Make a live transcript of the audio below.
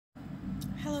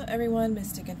Hello everyone,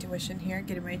 Mystic Intuition here,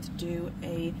 getting ready to do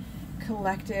a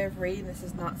collective reading. This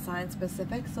is not sign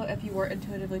specific, so if you were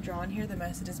intuitively drawn here, the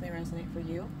messages may resonate for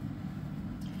you.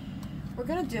 We're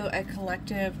going to do a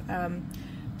collective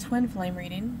twin flame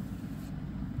reading.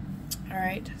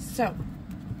 Alright, so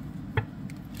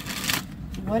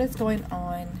what is going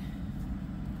on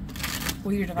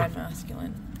with your Divine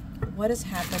Masculine? What is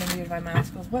happening with your Divine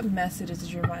Masculine? What messages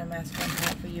does your Divine Masculine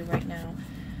have for you right now?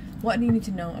 What do you need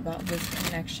to know about this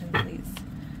connection, please,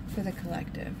 for the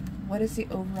collective? What is the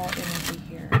overall energy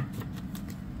here?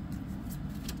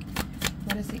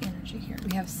 What is the energy here?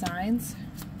 We have signs,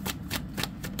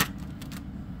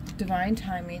 divine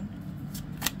timing,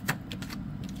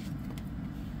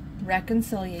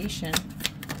 reconciliation,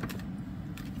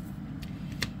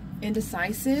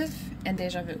 indecisive, and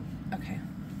deja vu. Okay.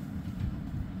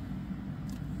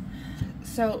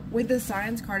 So with the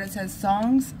signs card, it says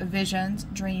songs, visions,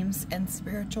 dreams, and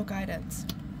spiritual guidance.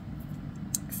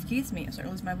 Excuse me, I'm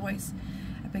starting to lose my voice.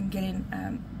 I've been getting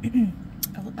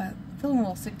feeling a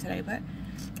little sick today, but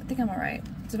I think I'm all right.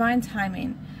 Divine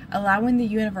timing, allowing the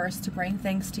universe to bring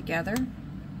things together.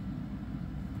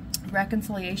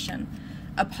 Reconciliation,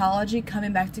 apology,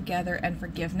 coming back together, and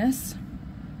forgiveness.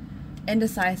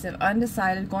 Indecisive,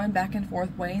 undecided, going back and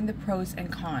forth, weighing the pros and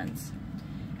cons.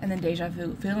 And then deja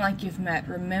vu, feeling like you've met,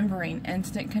 remembering,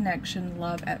 instant connection,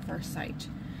 love at first sight.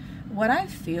 What I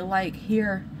feel like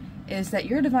here is that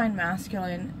your Divine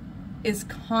Masculine is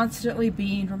constantly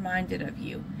being reminded of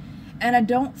you. And I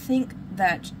don't think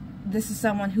that this is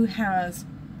someone who has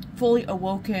fully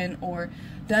awoken or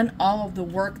done all of the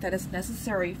work that is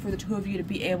necessary for the two of you to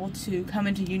be able to come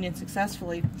into union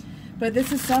successfully. But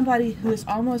this is somebody who is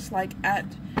almost like at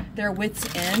their wit's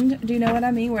end. Do you know what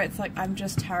I mean? Where it's like, I'm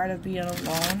just tired of being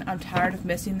alone. I'm tired of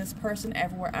missing this person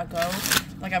everywhere I go.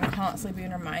 Like, I'm constantly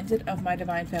being reminded of my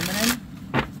Divine Feminine.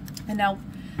 And now,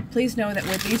 please know that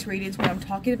with these readings, when I'm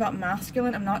talking about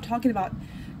masculine, I'm not talking about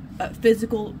a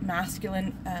physical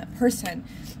masculine person.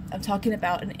 I'm talking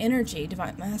about an energy.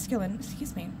 Divine Masculine,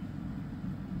 excuse me,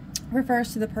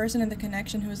 refers to the person in the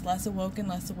connection who is less awoken,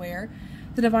 less aware.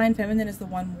 The Divine Feminine is the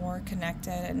one more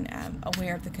connected and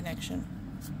aware of the connection.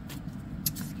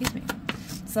 Excuse me.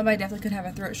 Somebody definitely could have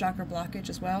a throat chakra blockage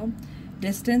as well.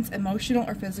 Distance, emotional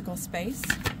or physical space.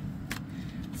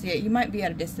 So yeah, you might be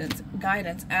at a distance.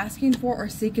 Guidance, asking for or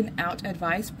seeking out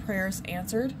advice, prayers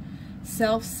answered.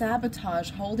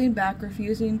 Self-sabotage, holding back,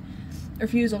 refusal,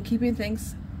 keeping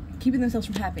themselves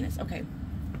from happiness. Okay.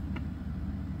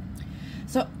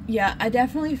 So yeah, I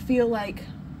definitely feel like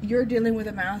you're dealing with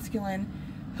a masculine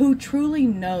who truly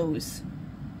knows,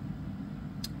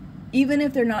 even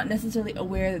if they're not necessarily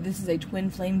aware that this is a twin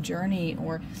flame journey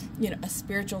or, you know, a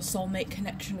spiritual soulmate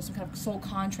connection or some kind of soul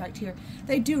contract here,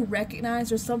 they do recognize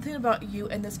there's something about you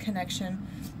and this connection.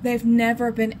 They've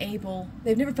never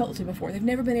felt it before. They've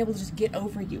never been able to just get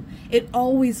over you. It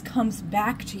always comes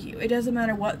back to you. It doesn't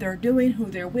matter what they're doing, who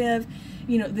they're with.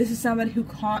 You know, this is somebody who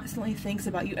constantly thinks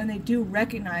about you, and they do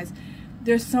recognize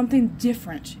there's something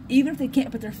different. Even if they can't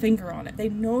put their finger on it, they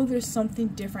know there's something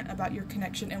different about your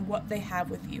connection and what they have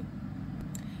with you.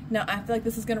 Now, I feel like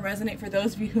this is going to resonate for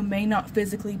those of you who may not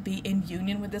physically be in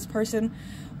union with this person,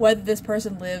 whether this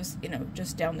person lives, you know,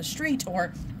 just down the street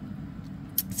or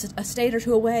a state or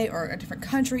two away or a different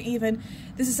country even.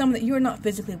 This is someone that you are not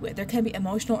physically with. There can be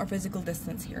emotional or physical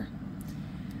distance here.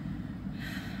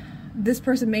 This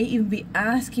person may even be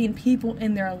asking people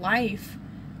in their life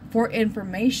for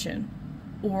information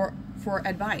or for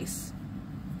advice.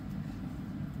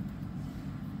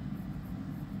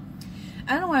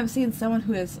 I don't know why I'm seeing someone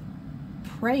who is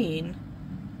praying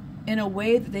in a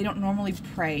way that they don't normally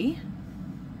pray.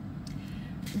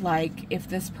 Like if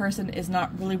this person is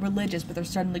not really religious but they're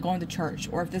suddenly going to church,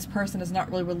 or if this person is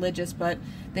not really religious but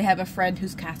they have a friend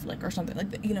who's Catholic or something like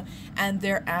that, you know, and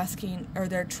they're asking or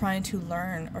they're trying to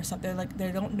learn or something, like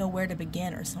they don't know where to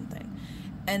begin or something.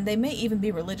 And they may even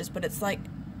be religious, but it's like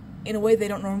in a way they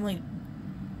don't normally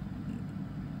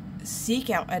seek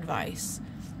out advice.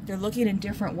 They're looking in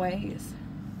different ways.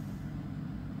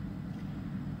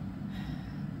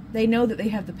 They know that they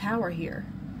have the power here.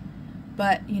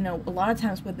 But, you know, a lot of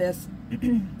times with this,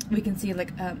 we can see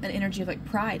like an energy of like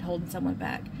pride holding someone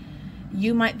back.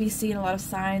 You might be seeing a lot of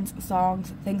signs,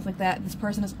 songs, things like that. This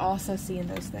person is also seeing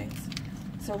those things.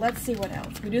 So let's see what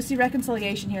else. We do see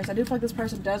reconciliation here. So I do feel like this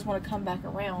person does want to come back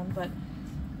around. But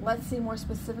let's see more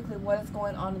specifically what is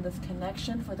going on in this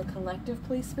connection for the collective,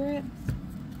 please, Spirit.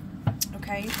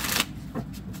 Okay.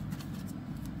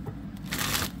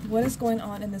 What is going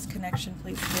on in this connection,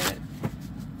 please, Spirit?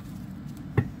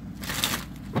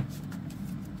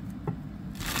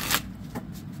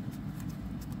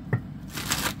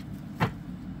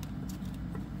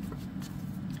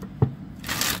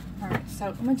 So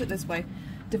I'm going to do it this way.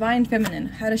 Divine Feminine,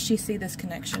 how does she see this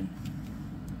connection?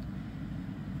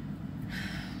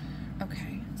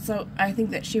 Okay, so I think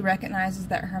that she recognizes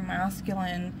that her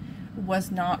masculine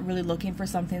was not really looking for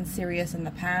something serious in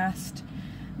the past,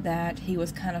 that he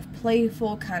was kind of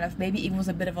playful, kind of maybe even was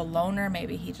a bit of a loner.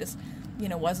 Maybe he just, you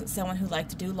know, wasn't someone who liked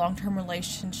to do long-term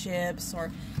relationships,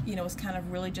 or, you know, was kind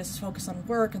of really just focused on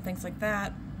work and things like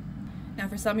that. Now,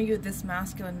 for some of you, this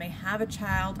masculine may have a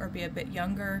child or be a bit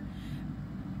younger,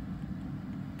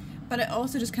 but I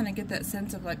also just kind of get that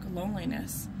sense of, like,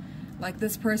 loneliness. Like,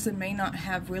 this person may not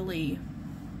have really,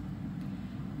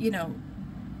 you know,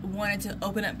 wanted to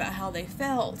open up about how they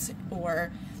felt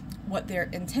or what their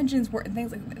intentions were and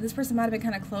things like that. This person might have been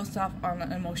kind of closed off on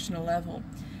an emotional level,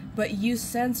 but you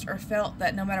sensed or felt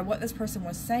that no matter what this person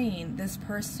was saying, this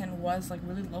person was, like,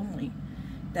 really lonely,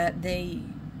 that they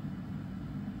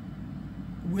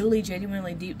really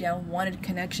genuinely deep down wanted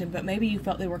connection, but maybe you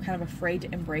felt they were kind of afraid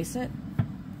to embrace it.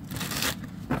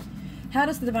 How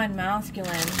does the Divine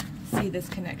Masculine see this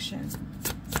connection?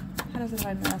 How does the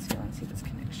Divine Masculine see this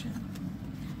connection?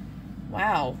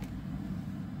 Wow.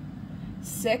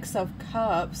 6 of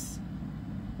Cups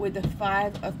with the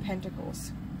 5 of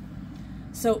Pentacles.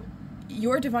 So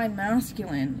your Divine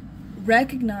Masculine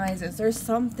recognizes there's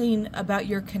something about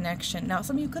your connection. Now,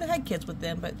 some of you could have had kids with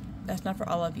them, but that's not for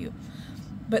all of you.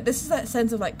 But this is that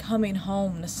sense of, like, coming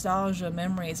home, nostalgia,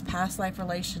 memories, past life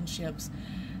relationships.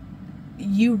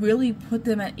 You really put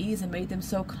them at ease and made them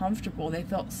so comfortable. They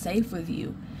felt safe with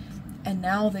you. And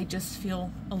now they just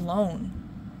feel alone.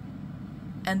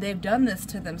 And they've done this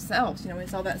to themselves. You know, we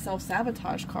saw that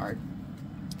self-sabotage card.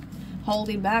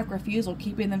 Holding back, refusal,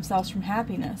 keeping themselves from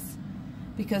happiness.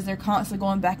 Because they're constantly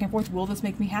going back and forth. Will this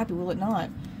make me happy? Will it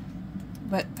not?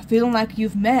 But feeling like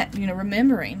you've met, you know,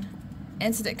 remembering.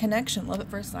 Instant connection, love at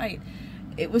first sight.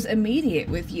 It was immediate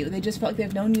with you. They just felt like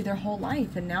they've known you their whole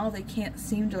life. And now they can't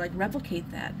seem to, like, replicate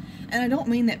that. And I don't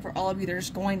mean that for all of you that are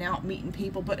just going out meeting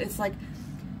people. But it's like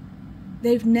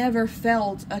they've never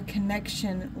felt a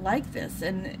connection like this,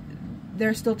 and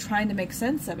they're still trying to make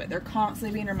sense of it. They're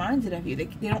constantly being reminded of you. They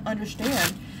don't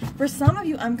understand. For some of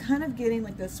you, I'm kind of getting,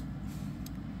 like, this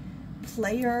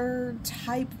player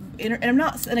type, and I'm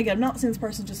not, and again, I'm not saying this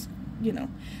person just, you know,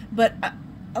 but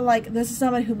like, this is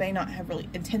somebody who may not have really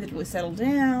intended to really settle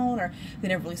down, or they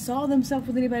never really saw themselves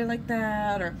with anybody like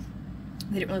that, or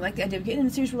they didn't really like the idea of getting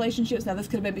into serious relationships. Now, this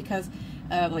could have been because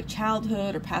of, like,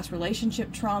 childhood or past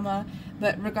relationship trauma.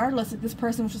 But regardless, if this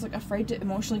person was just, like, afraid to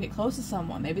emotionally get close to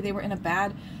someone, maybe they were in a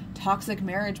bad, toxic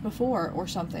marriage before or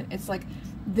something. It's like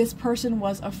this person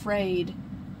was afraid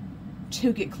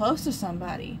to get close to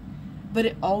somebody. But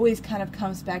it always kind of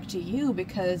comes back to you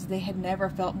because they had never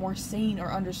felt more seen or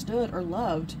understood or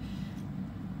loved.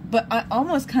 But I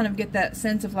almost kind of get that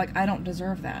sense of, like, I don't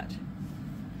deserve that.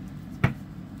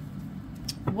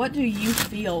 What do you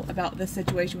feel about this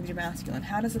situation with your masculine?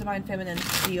 How does the Divine Feminine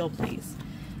feel, please?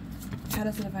 How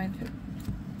does the Divine Feminine?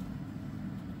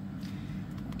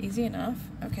 Easy enough.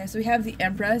 Okay, so we have the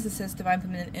Empress. This says Divine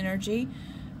Feminine energy.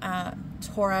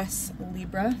 Taurus,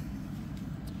 Libra.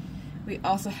 We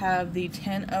also have the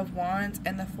 10 of Wands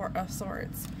and the 4 of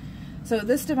Swords. So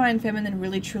this Divine Feminine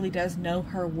really truly does know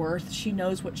her worth. She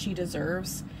knows what she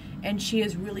deserves. And she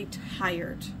is really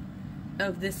tired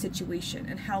of this situation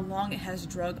and how long it has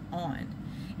drug on.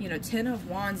 You know, 10 of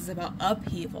Wands is about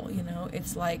upheaval. You know,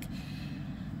 it's like,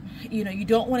 you know, you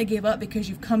don't want to give up because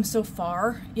you've come so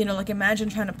far. You know, like, imagine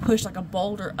trying to push, like, a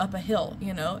boulder up a hill.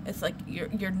 You know, it's like you're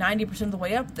 90% of the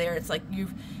way up there. It's like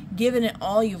you've given it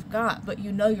all you've got, but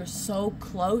you know you're so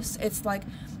close. It's like,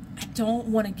 I don't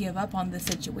want to give up on this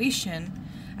situation.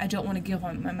 I don't want to give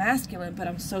on my masculine, but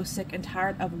I'm so sick and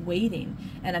tired of waiting,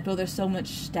 and I feel there's so much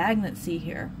stagnancy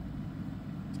here.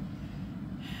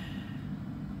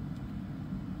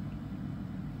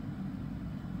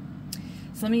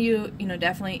 Some of you, you know,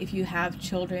 definitely if you have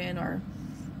children or,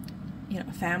 you know,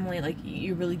 a family, like,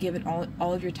 you're really giving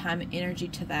all of your time and energy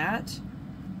to that.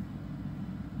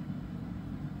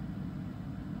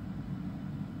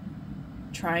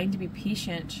 Trying to be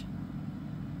patient,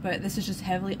 but this is just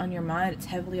heavily on your mind. It's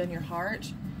heavily on your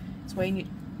heart. It's weighing you.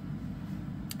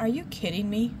 Are you kidding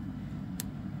me?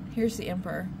 Here's the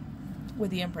Emperor with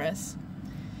the Empress.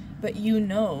 But you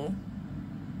know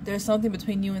there's something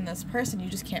between you and this person you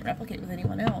just can't replicate with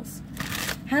anyone else.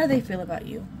 How do they feel about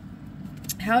you?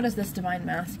 How does this Divine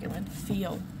Masculine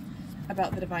feel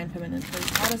about the Divine Feminine,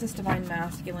 please? How does this Divine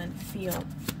Masculine feel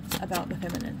about the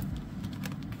Feminine?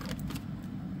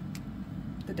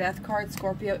 The Death card,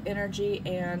 Scorpio energy,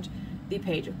 and the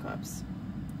Page of Cups.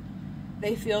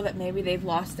 They feel that maybe they've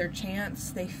lost their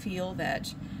chance. They feel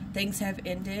that things have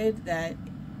ended, that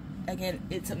again,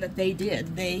 it's something that they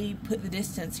did. They put the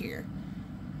distance here.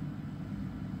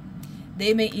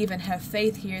 They may even have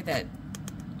faith here that,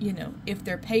 you know, if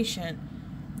they're patient,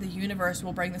 the universe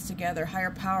will bring this together. Higher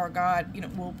power, God, you know,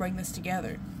 will bring this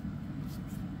together.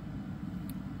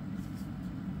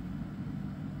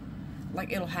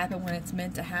 Like, it'll happen when it's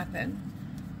meant to happen.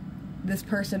 This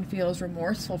person feels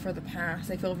remorseful for the past.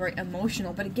 They feel very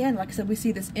emotional. But again, like I said, we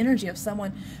see this energy of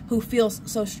someone who feels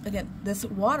so, again, this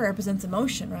water represents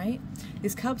emotion, right?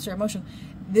 These cups are emotion.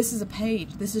 This is a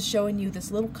page. This is showing you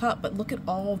this little cup, but look at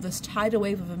all this tidal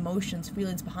wave of emotions,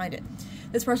 feelings behind it.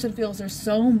 This person feels there's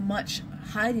so much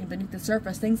hiding beneath the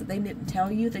surface, things that they didn't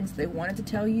tell you, things that they wanted to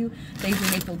tell you, things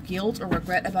they may feel guilt or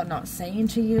regret about not saying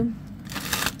to you.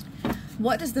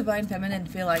 What does Divine Feminine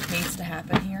feel like needs to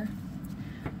happen here?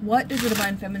 What does the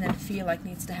Divine Feminine feel like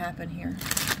needs to happen here?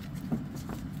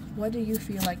 What do you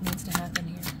feel like needs to happen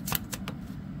here?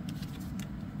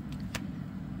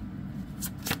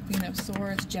 Queen of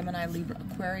Swords, Gemini, Libra,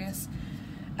 Aquarius.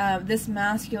 This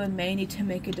masculine may need to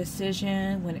make a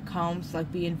decision when it comes to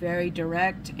like being very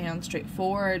direct and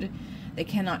straightforward. They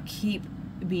cannot keep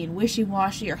being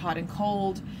wishy-washy or hot and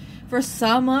cold. For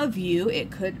some of you,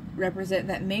 it could represent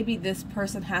that maybe this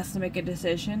person has to make a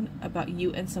decision about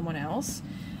you and someone else.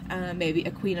 Maybe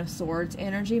a Queen of Swords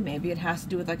energy. Maybe it has to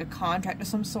do with like a contract of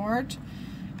some sort.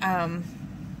 There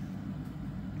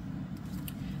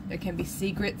can be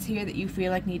secrets here that you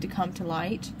feel like need to come to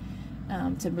light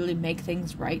to really make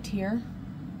things right here.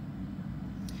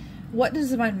 What does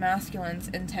Divine Masculine's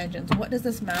intentions? What does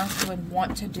this masculine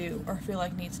want to do or feel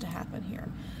like needs to happen here?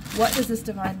 What does this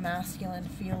Divine Masculine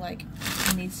feel like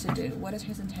he needs to do? What is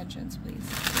his intentions, please?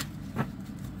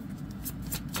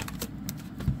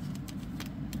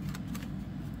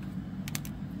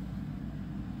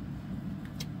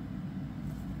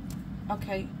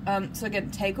 Okay, so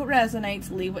again, take what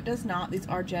resonates, leave what does not. These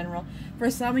are general.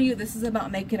 For some of you, this is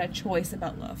about making a choice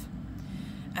about love.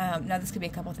 Now, this could be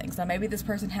a couple things. Now, maybe this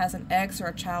person has an ex or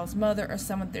a child's mother or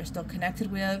someone they're still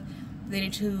connected with. They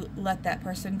need to let that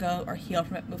person go or heal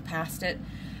from it, move past it.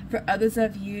 For others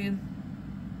of you,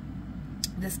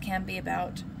 this can be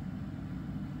about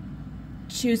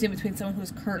choosing between someone who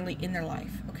is currently in their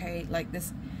life, okay? Like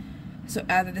this. So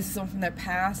either this is someone from their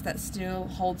past that still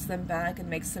holds them back and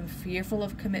makes them fearful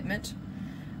of commitment,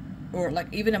 or like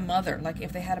even a mother, like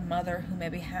if they had a mother who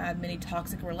maybe had many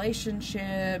toxic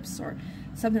relationships or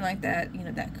something like that, you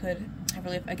know, that could have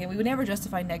really, again, we would never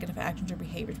justify negative actions or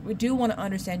behaviors. We do want to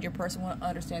understand your person, want to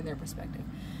understand their perspective.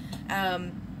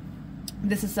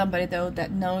 This is somebody, though,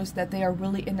 that knows that they are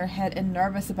really in their head and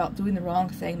nervous about doing the wrong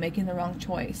thing, making the wrong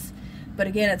choice. But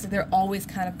again, it's like they're always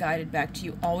kind of guided back to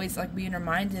you, always like being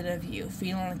reminded of you,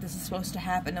 feeling like this is supposed to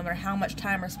happen, no matter how much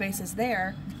time or space is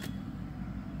there.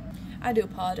 I do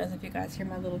apologize if you guys hear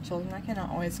my little children. I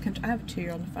cannot always I have a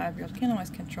 2-year-old and a 5-year-old. I can't always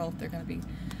control if they're going to be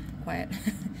quiet.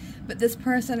 But this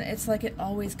person, it's like it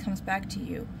always comes back to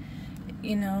you,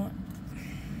 you know.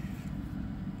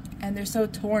 And they're so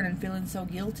torn and feeling so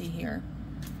guilty here.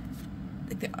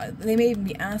 They may even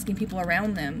be asking people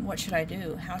around them, what should I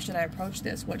do? How should I approach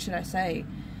this? What should I say?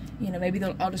 You know, maybe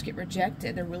they'll all just get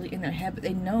rejected. They're really in their head, but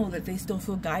they know that they still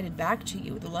feel guided back to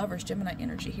you. The Lovers, Gemini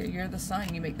energy here. You're the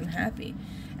sun. You make them happy.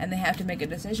 And they have to make a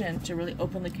decision to really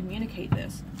openly communicate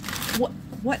this.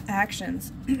 What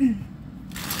actions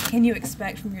can you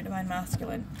expect from your Divine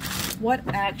Masculine? What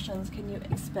actions can you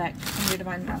expect from your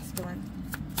Divine Masculine?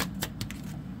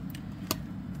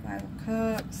 5 of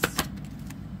Cups.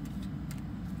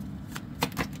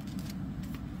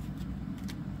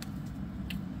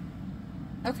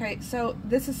 Okay, so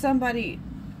this is somebody,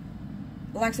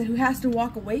 like I said, who has to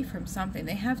walk away from something.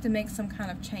 They have to make some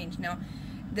kind of change. Now,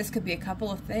 this could be a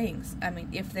couple of things. I mean,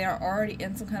 if they are already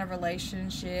in some kind of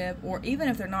relationship, or even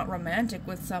if they're not romantic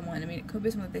with someone, I mean, it could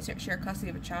be someone that they share custody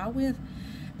of a child with.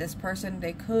 This person,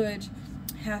 they could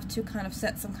have to kind of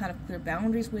set some kind of clear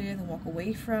boundaries with and walk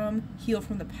away from, heal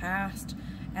from the past,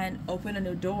 and open a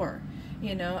new door.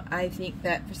 You know, I think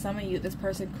that for some of you, this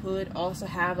person could also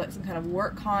have like some kind of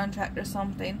work contract or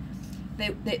something.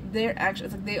 They're actually,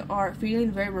 it's like they are feeling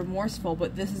very remorseful,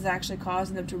 but this is actually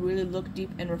causing them to really look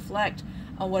deep and reflect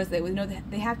on what is they know.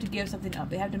 They have to give something up.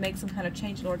 They have to make some kind of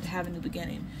change in order to have a new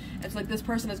beginning. It's like this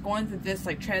person is going through this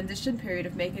like transition period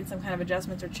of making some kind of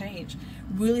adjustments or change,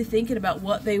 really thinking about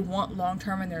what they want long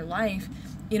term in their life,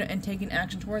 you know, and taking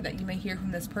action toward that. You may hear from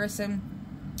this person.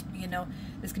 You know,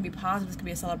 this can be positive, this can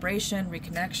be a celebration,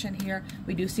 reconnection here.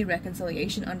 We do see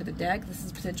reconciliation under the deck. This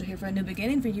is potential here for a new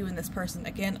beginning for you and this person.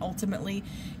 Again, ultimately,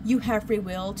 you have free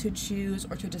will to choose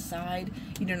or to decide.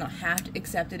 You do not have to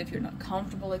accept it if you're not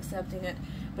comfortable accepting it.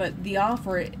 But the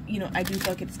offer, you know, I do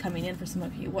feel like it's coming in for some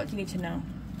of you. What do you need to know?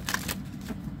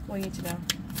 What you need to know.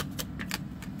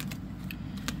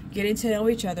 Getting to know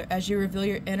each other. As you reveal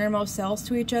your innermost selves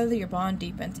to each other, your bond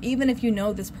deepens. Even if you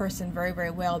know this person very,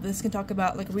 very well, this can talk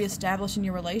about like reestablishing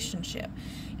your relationship,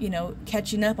 you know,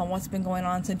 catching up on what's been going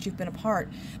on since you've been apart.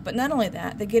 But not only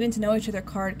that, the getting to know each other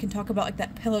card can talk about like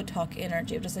that pillow talk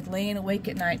energy of just like laying awake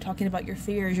at night, talking about your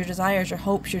fears, your desires, your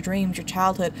hopes, your dreams, your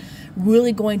childhood,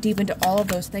 really going deep into all of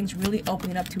those things, really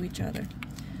opening up to each other.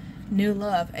 New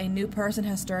love. A new person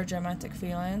has stirred your romantic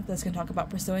feelings. This can talk about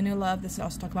pursuing new love. This can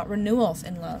also talk about renewals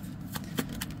in love.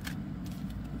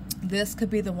 This could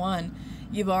be the one.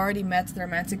 You've already met the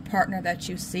romantic partner that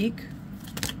you seek.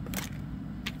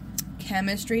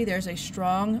 Chemistry. There's a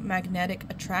strong magnetic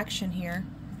attraction here.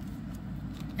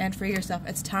 And for yourself,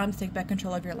 it's time to take back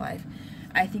control of your life.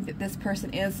 I think that this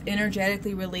person is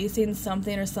energetically releasing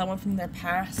something or someone from their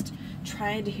past,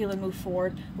 trying to heal and move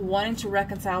forward, wanting to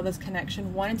reconcile this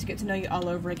connection, wanting to get to know you all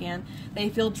over again. They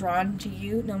feel drawn to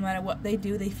you no matter what they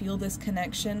do. They feel this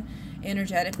connection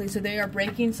energetically. So they are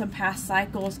breaking some past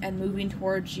cycles and moving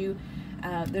towards you.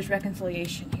 There's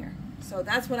reconciliation here. So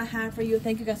that's what I have for you.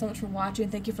 Thank you guys so much for watching.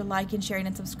 Thank you for liking, sharing,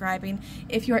 and subscribing.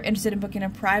 If you are interested in booking a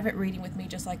private reading with me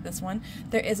just like this one,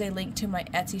 there is a link to my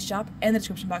Etsy shop in the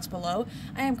description box below.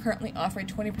 I am currently offering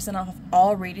 20% off of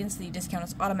all readings. The discount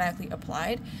is automatically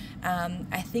applied.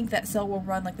 I think that sale will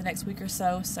run like the next week or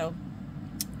so. So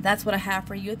that's what I have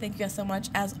for you. Thank you guys so much.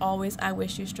 As always, I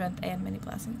wish you strength and many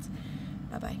blessings.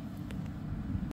 Bye-bye.